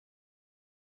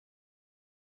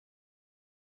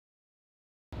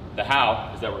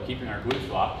how is that we're keeping our glutes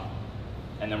locked,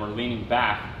 and then we're leaning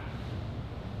back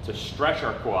to stretch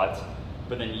our quads,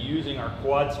 but then using our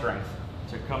quad strength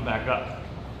to come back up.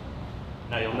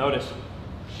 Now you'll notice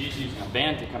she's using a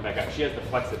band to come back up. She has the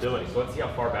flexibility, so let's see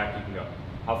how far back you can go.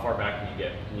 How far back can you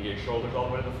get? Can you get your shoulders all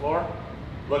the way to the floor?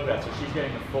 Look at that, so she's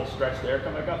getting the full stretch there.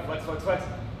 Come back up, flex, flex, flex.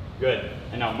 Good.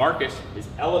 And now Marcus is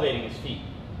elevating his feet.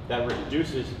 That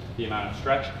reduces the amount of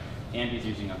stretch, and he's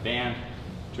using a band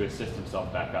to assist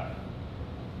himself back up.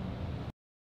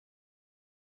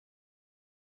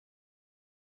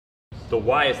 The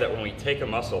why is that when we take a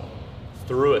muscle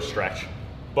through a stretch,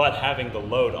 but having the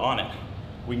load on it,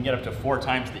 we can get up to 4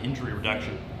 times the injury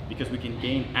reduction because we can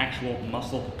gain actual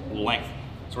muscle length.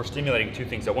 So we're stimulating 2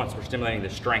 things at once. We're stimulating the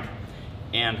strength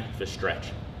and the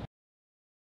stretch.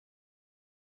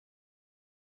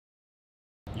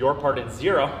 Your part at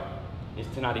 0 is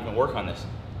to not even work on this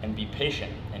and be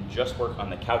patient and just work on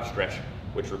the couch stretch,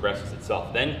 which regresses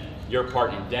itself. Then your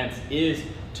part in dense is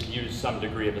to use some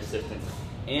degree of assistance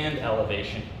and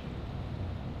elevation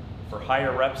for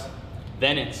higher reps.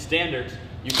 Then in standards,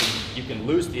 you can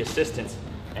lose the assistance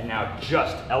and now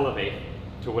just elevate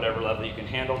to whatever level you can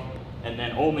handle. And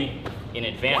then only in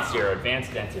advanced zero,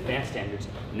 advanced dense, advanced standards,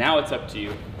 now it's up to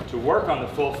you to work on the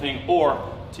full thing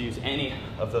or to use any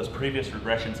of those previous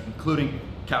regressions, including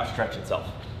couch stretch itself.